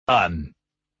on.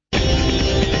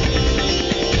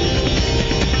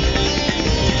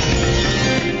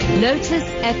 Lotus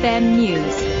FM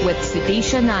News with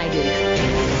Sudisha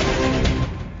Naidu.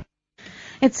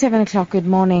 It's 7 o'clock. Good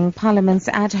morning. Parliament's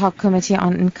ad hoc committee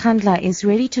on Nkandla is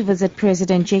ready to visit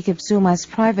President Jacob Zuma's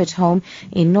private home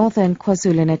in northern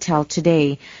KwaZulu-Natal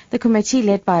today. The committee,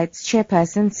 led by its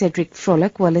chairperson Cedric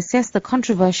Frolik, will assess the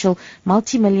controversial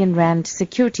multi-million rand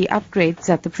security upgrades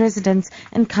at the president's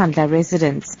Nkandla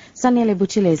residence. Sanele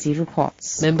Buthelezi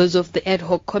reports. Members of the ad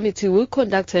hoc committee will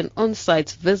conduct an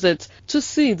on-site visit to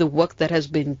see the work that has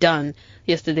been done.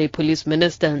 Yesterday, Police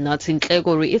Minister Nathi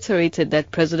Nhleko reiterated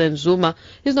that President Zuma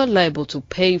is not liable to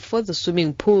pay for the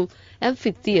swimming pool,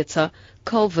 amphitheatre,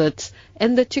 culverts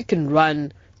and the chicken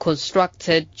run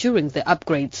constructed during the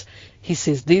upgrades. He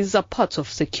says these are part of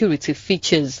security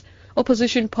features.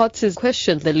 Opposition parties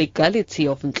questioned the legality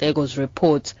of Nhleko's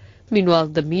report. Meanwhile,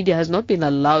 the media has not been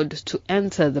allowed to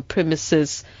enter the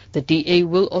premises. The DA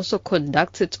will also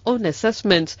conduct its own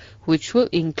assessment, which will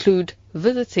include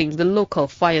visiting the local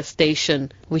fire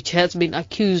station, which has been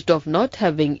accused of not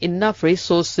having enough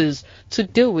resources to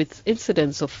deal with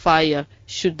incidents of fire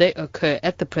should they occur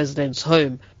at the president's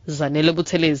home. Zanele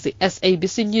Buthelezi,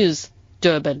 SABC News,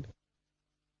 Durban.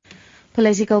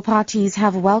 Political parties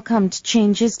have welcomed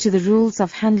changes to the rules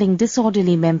of handling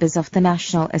disorderly members of the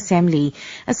National Assembly.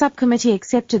 A subcommittee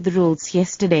accepted the rules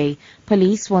yesterday.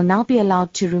 Police will now be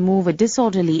allowed to remove a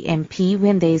disorderly MP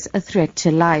when there is a threat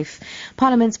to life.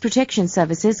 Parliament's Protection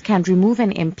Services can remove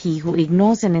an MP who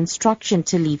ignores an instruction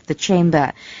to leave the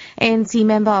chamber. ANC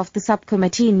member of the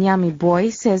subcommittee, Nyami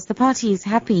Boy, says the party is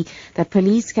happy that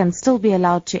police can still be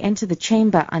allowed to enter the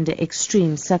chamber under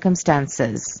extreme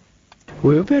circumstances.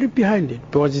 We're very behind it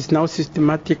because it's now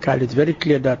systematical. It's very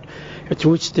clear that at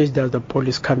which stage does the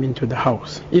police come into the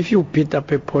house. If you beat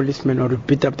up a policeman or you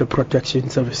beat up the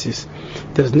protection services,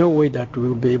 there's no way that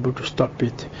we'll be able to stop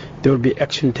it. There will be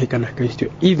action taken against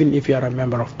you, even if you are a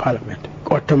member of parliament.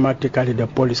 Automatically the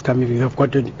police come in. We have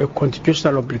got a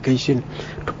constitutional obligation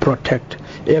to protect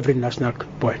every national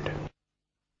point.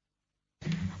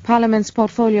 Parliament's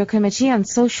Portfolio Committee on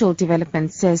Social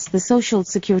Development says the Social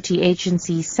Security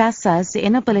Agency SASSA's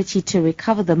inability to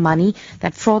recover the money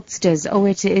that fraudsters owe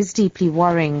it is deeply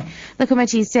worrying. The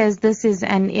committee says this is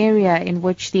an area in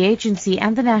which the agency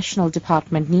and the National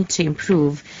Department need to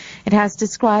improve. It has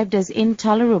described as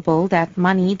intolerable that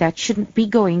money that shouldn't be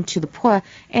going to the poor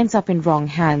ends up in wrong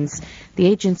hands. The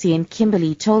agency in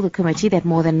Kimberley told the committee that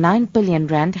more than 9 billion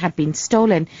rand had been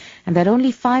stolen and that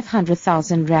only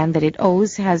 500,000 rand that it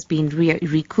owes has been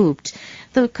recouped.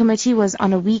 The committee was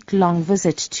on a week-long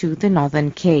visit to the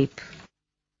Northern Cape.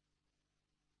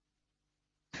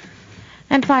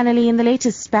 And finally, in the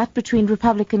latest spat between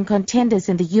Republican contenders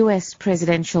in the U.S.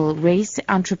 presidential race,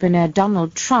 entrepreneur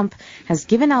Donald Trump has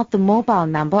given out the mobile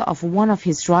number of one of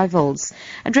his rivals.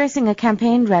 Addressing a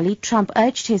campaign rally, Trump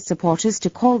urged his supporters to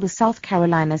call the South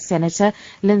Carolina Senator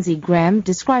Lindsey Graham,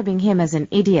 describing him as an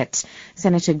idiot.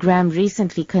 Senator Graham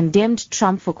recently condemned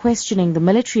Trump for questioning the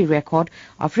military record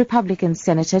of Republican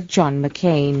Senator John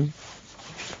McCain.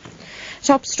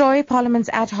 Top story, Parliament's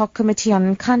ad hoc committee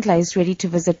on Nkandla is ready to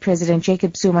visit President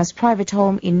Jacob Zuma's private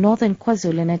home in northern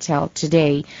KwaZulu-Natal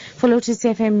today. For Lotus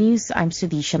FM News, I'm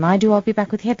Sudisha Naidu. I'll be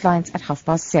back with headlines at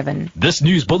 7:30. This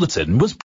news bulletin was